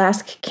Alyssa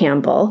Blask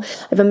Campbell.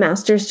 I have a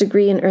master's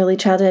degree in early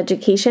childhood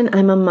education.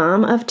 I'm a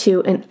mom of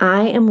 2, and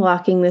I am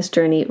walking this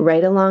journey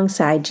right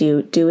alongside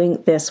you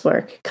doing this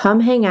work.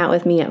 Come hang out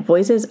with me at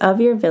Voices of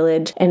Your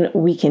Village, and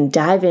we can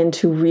dive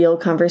into real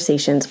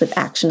conversations with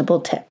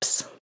actionable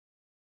tips.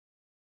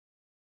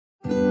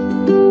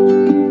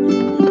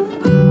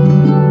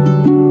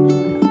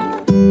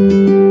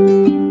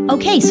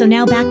 Okay, so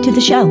now back to the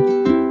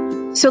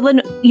show. So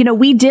Lynn,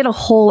 we did a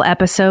whole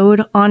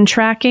episode on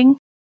tracking,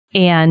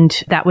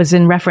 and that was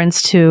in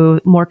reference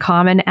to more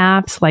common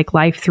apps like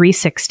Life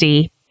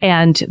 360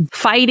 and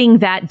fighting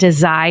that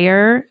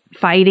desire,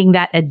 fighting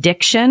that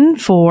addiction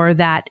for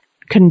that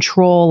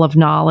control of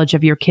knowledge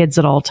of your kids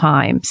at all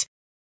times.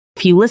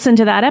 If you listen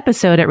to that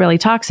episode, it really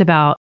talks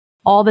about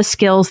all the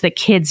skills that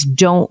kids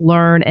don't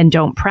learn and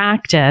don't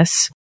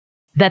practice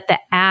that the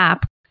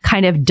app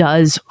kind of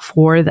does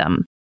for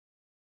them.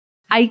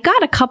 I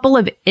got a couple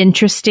of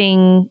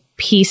interesting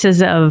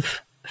pieces of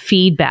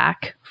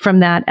feedback from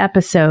that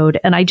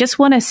episode. And I just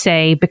want to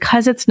say,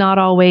 because it's not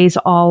always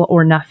all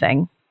or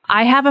nothing,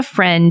 I have a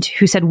friend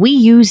who said, we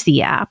use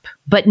the app,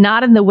 but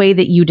not in the way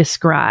that you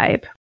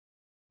describe.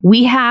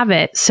 We have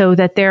it so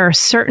that there are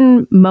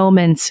certain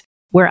moments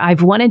where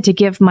I've wanted to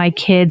give my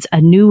kids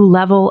a new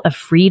level of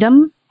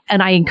freedom.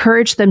 And I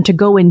encourage them to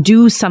go and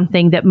do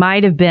something that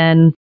might have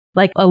been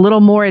like a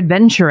little more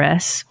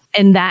adventurous.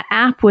 And that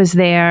app was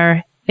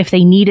there if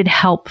they needed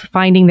help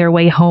finding their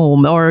way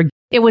home, or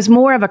it was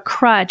more of a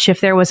crutch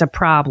if there was a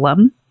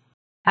problem,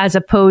 as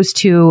opposed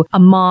to a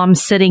mom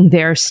sitting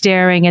there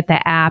staring at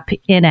the app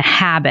in a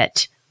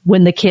habit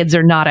when the kids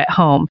are not at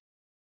home.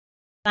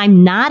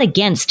 I'm not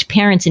against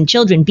parents and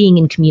children being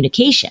in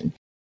communication,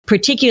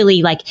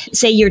 particularly like,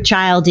 say your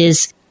child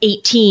is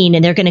 18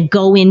 and they're going to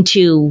go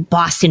into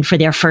Boston for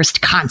their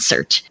first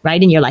concert,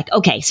 right? And you're like,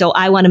 okay, so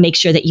I want to make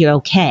sure that you're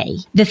okay.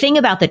 The thing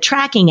about the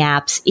tracking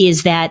apps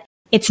is that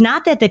it's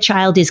not that the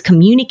child is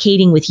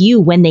communicating with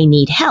you when they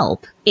need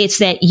help. It's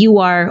that you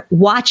are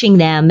watching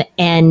them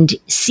and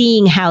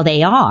seeing how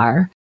they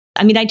are.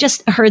 I mean, I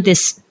just heard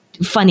this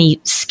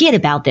funny skit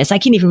about this. I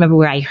can't even remember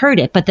where I heard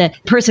it, but the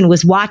person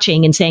was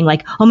watching and saying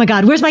like, oh my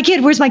God, where's my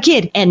kid? Where's my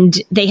kid?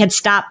 And they had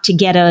stopped to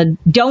get a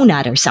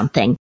donut or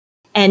something.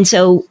 And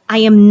so I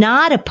am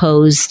not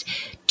opposed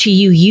to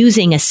you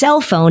using a cell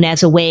phone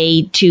as a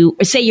way to,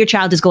 say your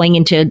child is going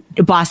into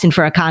Boston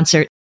for a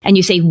concert. And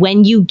you say,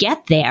 when you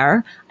get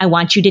there, I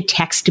want you to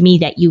text me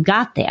that you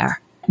got there.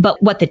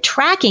 But what the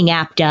tracking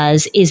app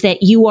does is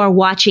that you are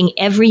watching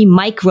every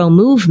micro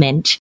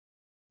movement,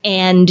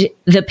 and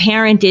the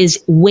parent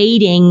is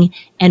waiting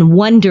and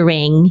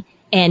wondering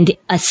and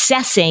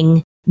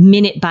assessing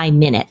minute by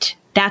minute.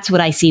 That's what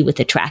I see with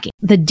the tracking.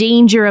 The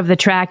danger of the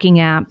tracking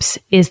apps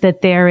is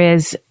that there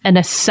is an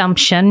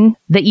assumption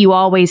that you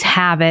always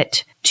have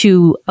it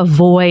to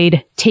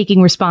avoid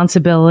taking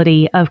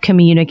responsibility of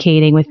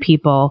communicating with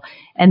people.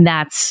 And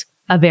that's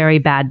a very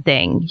bad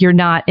thing. You're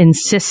not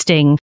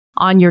insisting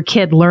on your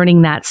kid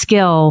learning that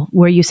skill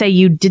where you say,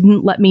 you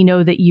didn't let me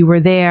know that you were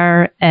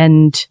there,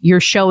 and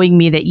you're showing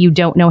me that you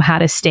don't know how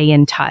to stay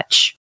in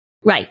touch.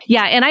 Right.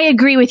 Yeah. And I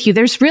agree with you.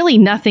 There's really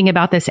nothing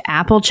about this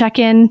Apple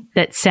check-in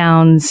that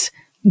sounds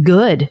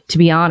good, to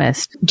be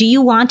honest. Do you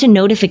want a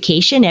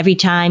notification every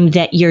time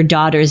that your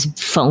daughter's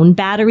phone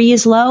battery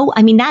is low?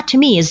 I mean, that to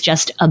me is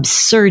just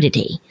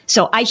absurdity.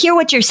 So I hear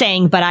what you're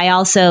saying, but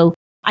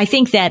I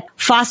think that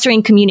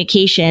fostering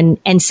communication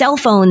and cell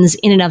phones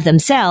in and of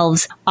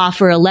themselves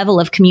offer a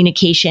level of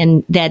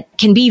communication that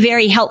can be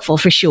very helpful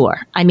for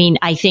sure. I mean,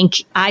 I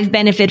think I've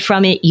benefited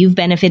from it. You've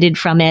benefited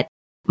from it.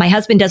 My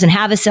husband doesn't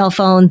have a cell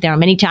phone. There are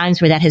many times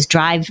where that has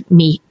driven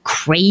me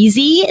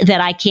crazy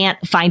that I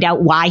can't find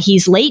out why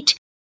he's late.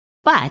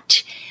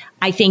 But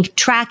I think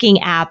tracking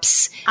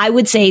apps, I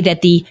would say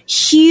that the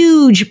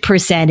huge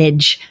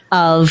percentage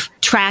of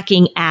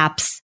tracking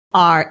apps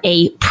are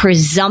a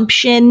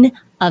presumption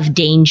of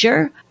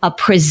danger, a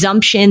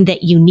presumption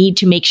that you need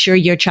to make sure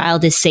your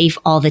child is safe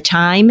all the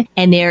time.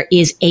 And there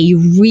is a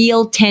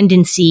real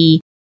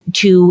tendency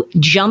to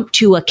jump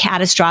to a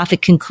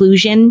catastrophic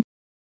conclusion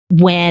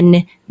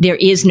when there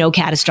is no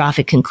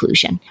catastrophic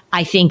conclusion.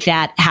 I think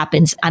that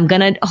happens. I'm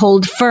going to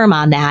hold firm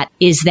on that,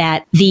 is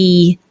that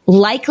the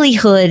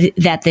likelihood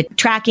that the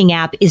tracking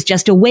app is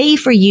just a way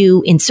for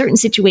you in certain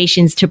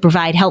situations to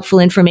provide helpful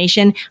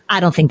information, I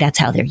don't think that's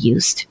how they're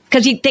used.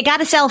 Because they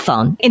got a cell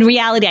phone. In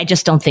reality, I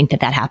just don't think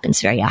that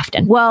happens very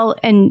often. Well,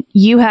 and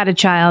you had a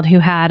child who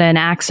had an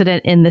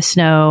accident in the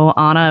snow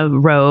on a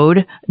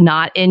road,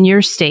 not in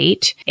your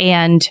state,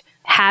 and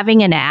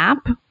having an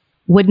app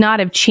would not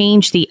have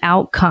changed the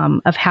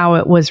outcome of how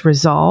it was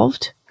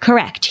resolved.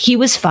 Correct. He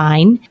was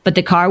fine, but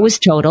the car was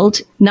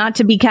totaled. Not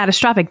to be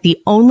catastrophic, the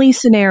only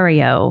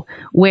scenario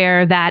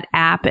where that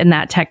app and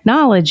that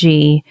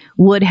technology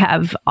would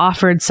have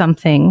offered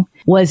something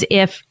was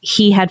if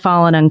he had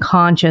fallen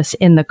unconscious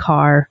in the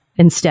car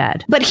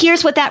instead. But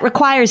here's what that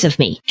requires of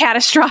me.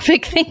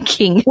 Catastrophic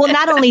thinking. Well,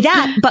 not only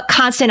that, but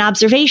constant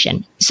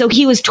observation. So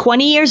he was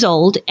 20 years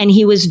old and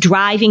he was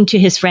driving to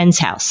his friend's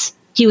house.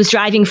 He was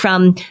driving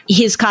from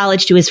his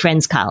college to his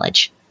friend's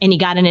college, and he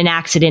got in an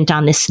accident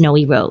on this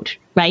snowy road,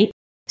 right?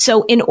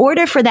 So in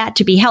order for that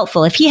to be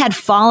helpful, if he had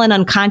fallen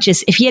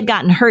unconscious, if he had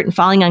gotten hurt and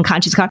falling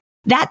unconscious car,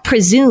 that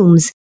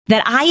presumes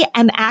that I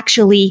am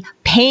actually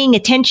paying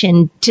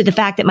attention to the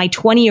fact that my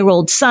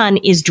 20-year-old son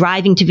is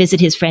driving to visit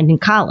his friend in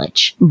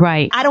college.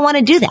 Right. I don't want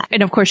to do that.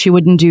 And of course you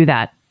wouldn't do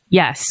that.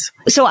 Yes.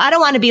 So I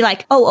don't want to be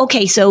like, oh,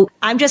 okay, so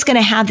I'm just going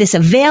to have this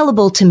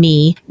available to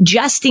me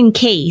just in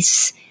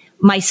case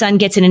my son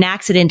gets in an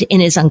accident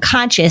and is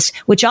unconscious,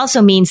 which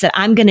also means that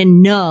I'm going to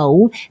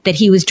know that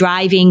he was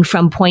driving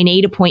from point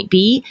A to point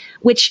B,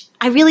 which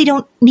I really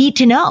don't need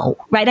to know,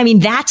 right? I mean,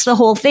 that's the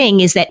whole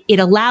thing, is that it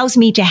allows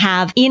me to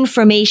have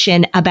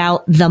information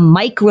about the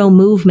micro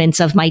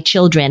movements of my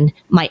children,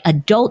 my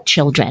adult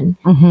children,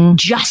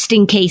 just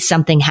in case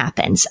something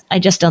happens. I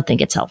just don't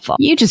think it's helpful.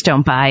 You just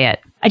don't buy it.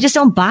 I just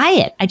don't buy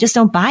it. I just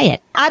don't buy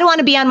it. I don't want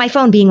to be on my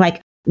phone being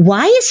like,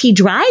 why is he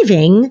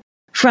driving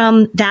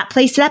from that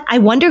place to that? I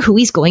wonder who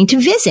he's going to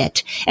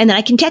visit. And then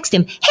I can text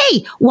him,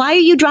 hey, why are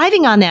you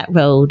driving on that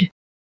road?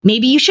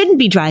 Maybe you shouldn't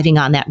be driving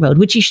on that road,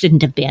 which you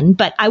shouldn't have been,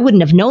 but I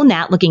wouldn't have known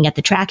that looking at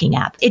the tracking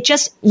app. It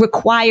just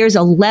requires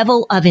a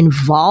level of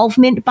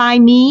involvement by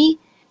me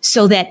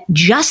so that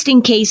just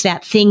in case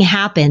that thing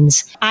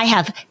happens, I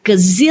have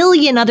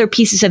gazillion other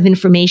pieces of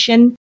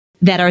information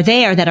that are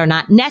there that are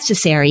not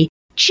necessary.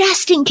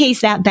 Just in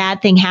case that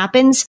bad thing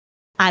happens,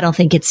 I don't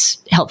think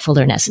it's helpful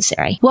or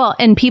necessary. Well,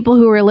 and people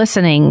who are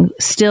listening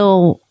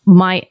still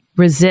might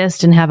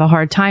resist and have a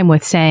hard time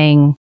with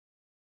saying,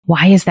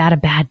 why is that a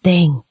bad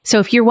thing? So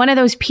if you're one of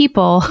those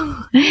people,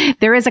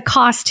 there is a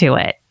cost to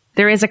it.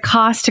 There is a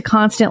cost to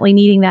constantly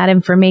needing that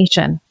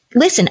information.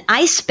 Listen,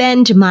 I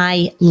spend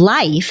my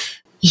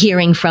life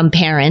hearing from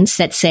parents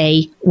that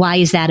say, why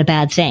is that a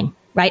bad thing?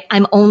 Right?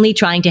 I'm only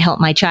trying to help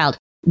my child.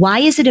 Why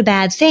is it a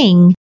bad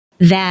thing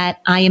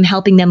that I am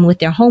helping them with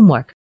their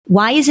homework?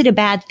 Why is it a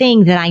bad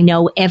thing that I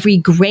know every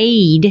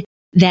grade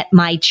that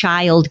my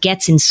child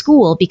gets in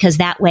school, because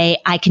that way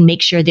I can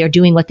make sure they're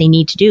doing what they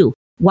need to do?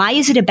 Why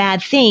is it a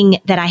bad thing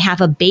that I have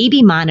a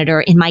baby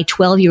monitor in my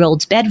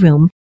 12-year-old's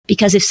bedroom?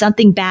 Because if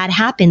something bad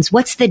happens,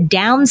 what's the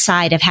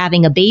downside of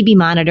having a baby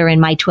monitor in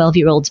my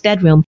 12-year-old's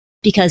bedroom?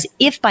 Because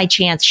if by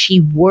chance she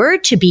were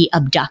to be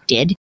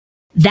abducted,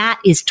 that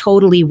is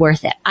totally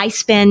worth it. I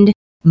spend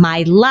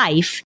my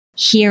life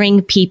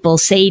hearing people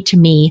say to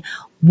me,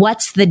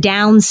 what's the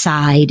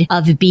downside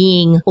of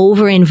being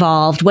over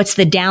involved? What's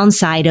the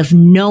downside of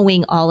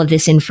knowing all of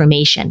this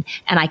information?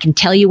 And I can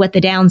tell you what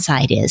the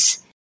downside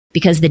is,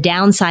 because the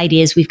downside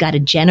is we've got a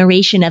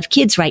generation of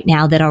kids right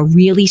now that are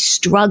really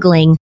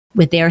struggling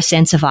with their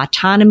sense of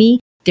autonomy,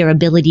 their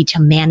ability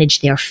to manage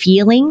their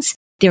feelings,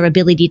 their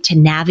ability to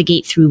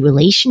navigate through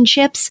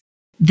relationships.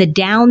 The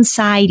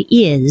downside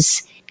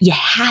is you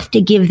have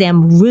to give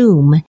them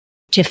room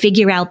to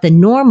figure out the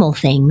normal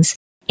things.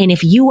 And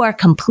if you are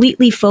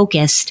completely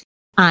focused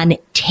on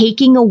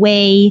taking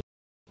away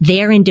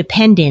their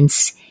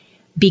independence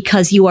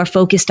because you are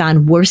focused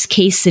on worst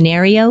case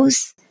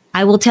scenarios,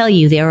 I will tell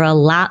you there are a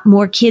lot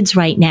more kids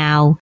right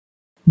now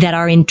that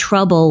are in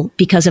trouble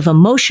because of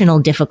emotional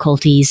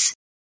difficulties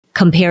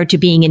compared to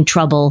being in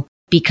trouble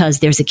because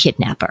there's a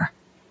kidnapper.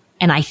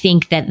 And I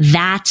think that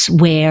that's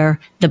where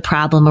the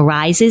problem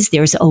arises.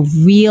 There's a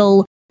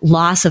real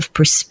loss of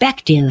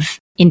perspective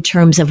in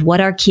terms of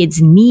what our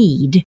kids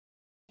need.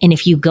 And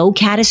if you go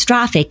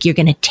catastrophic, you're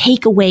going to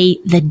take away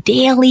the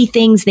daily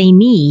things they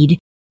need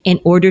in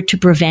order to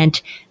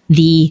prevent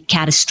the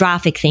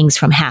catastrophic things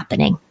from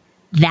happening.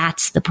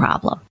 That's the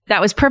problem.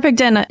 That was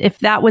perfect. And if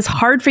that was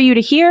hard for you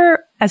to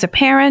hear as a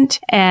parent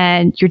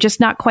and you're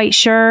just not quite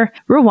sure,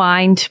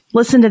 rewind,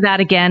 listen to that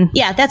again.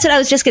 Yeah, that's what I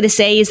was just going to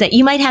say, is that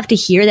you might have to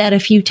hear that a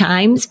few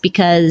times,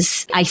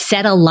 because I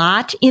said a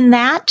lot in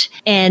that.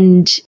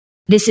 And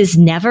this is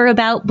never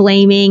about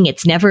blaming.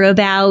 It's never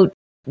about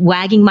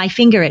wagging my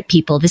finger at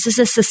people. This is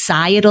a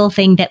societal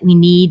thing that we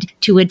need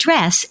to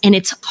address. And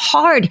it's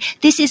hard.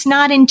 This is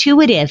not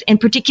intuitive. And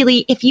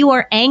particularly if you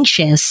are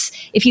anxious,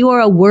 if you are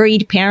a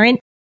worried parent,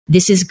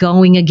 this is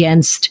going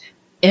against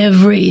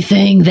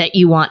everything that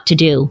you want to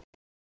do.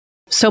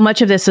 So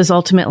much of this is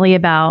ultimately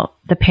about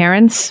the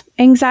parents'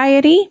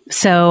 anxiety.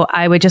 So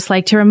I would just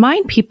like to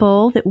remind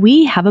people that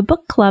we have a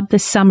book club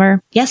this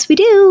summer. Yes, we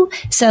do.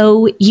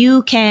 So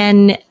you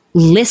can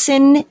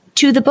listen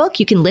to the book.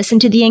 You can listen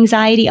to the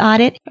anxiety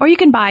audit. Or you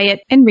can buy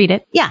it and read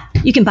it. Yeah,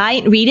 you can buy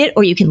it and read it,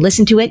 or you can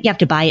listen to it. You have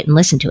to buy it and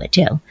listen to it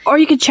too. Or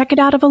you could check it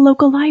out of a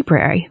local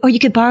library. Or you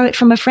could borrow it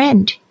from a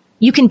friend.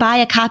 You can buy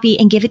a copy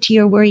and give it to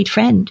your worried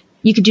friend.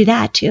 You could do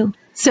that too.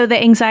 So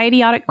the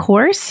anxiety audit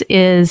course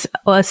is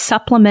a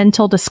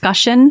supplemental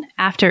discussion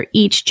after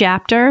each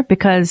chapter,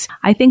 because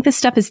I think this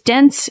stuff is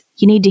dense.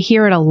 You need to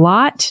hear it a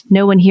lot.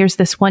 No one hears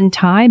this one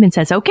time and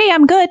says, okay,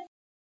 I'm good.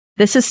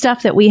 This is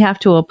stuff that we have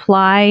to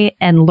apply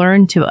and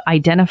learn to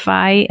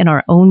identify in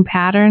our own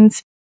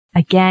patterns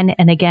again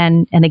and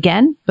again and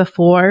again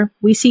before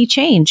we see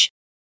change.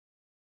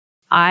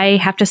 I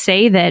have to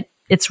say that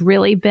it's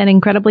really been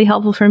incredibly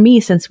helpful for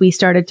me since we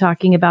started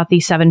talking about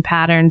these 7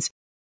 patterns.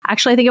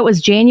 Actually, I think it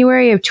was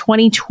January of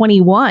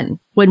 2021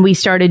 when we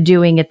started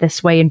doing it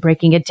this way and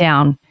breaking it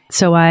down.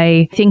 So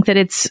I think that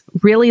it's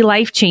really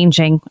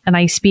life-changing, and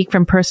I speak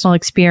from personal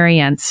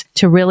experience,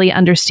 to really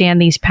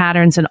understand these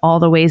patterns and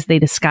all the ways they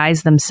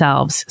disguise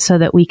themselves so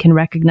that we can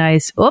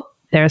recognize,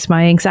 There's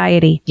my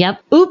anxiety.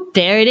 Yep. Oop,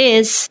 there it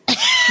is.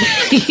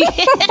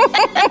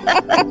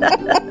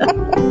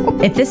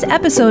 If this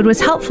episode was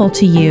helpful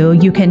to you,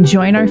 you can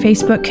join our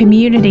Facebook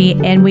community,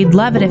 and we'd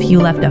love it if you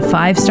left a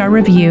 5-star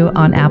review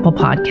on Apple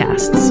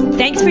Podcasts.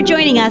 Thanks for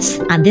joining us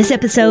on this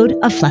episode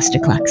of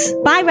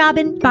Flusterclux. Bye,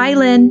 Robin. Bye,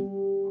 Lynn.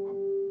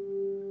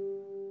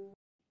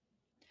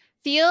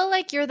 Feel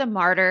like you're the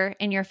martyr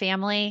in your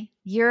family?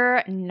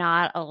 You're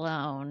not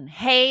alone.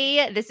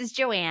 Hey, this is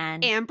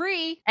Joanne. And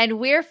Bree. And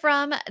we're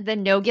from the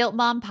No Guilt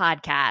Mom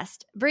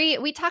podcast. Bree,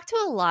 we talk to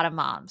a lot of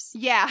moms.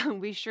 Yeah,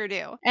 we sure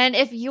do. And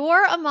if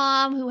you're a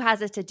mom who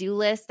has a to-do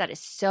list that is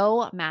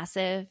so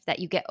massive that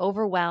you get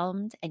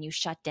overwhelmed and you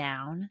shut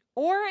down,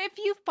 or if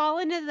you fall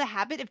into the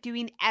habit of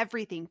doing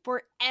everything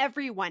for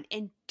everyone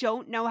and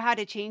don't know how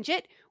to change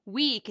it,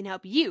 we can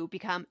help you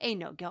become a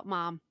no-guilt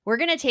mom. we're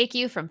going to take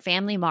you from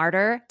family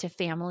martyr to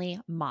family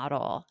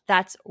model.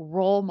 That's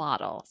role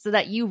model, so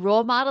that you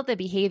role model the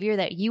behavior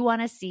that you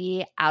want to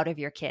see out of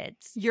your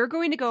kids. You're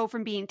going to go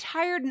from being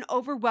tired and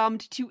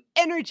overwhelmed to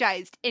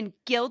energized and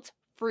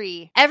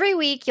guilt-free. Every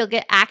week, you'll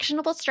get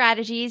actionable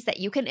strategies that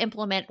you can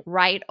implement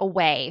right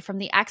away from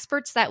the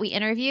experts that we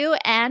interview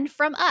and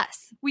from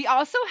us. We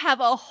also have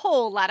a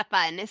whole lot of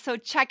fun, so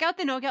check out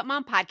the No Guilt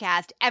Mom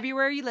podcast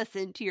everywhere you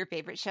listen to your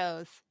favorite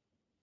shows.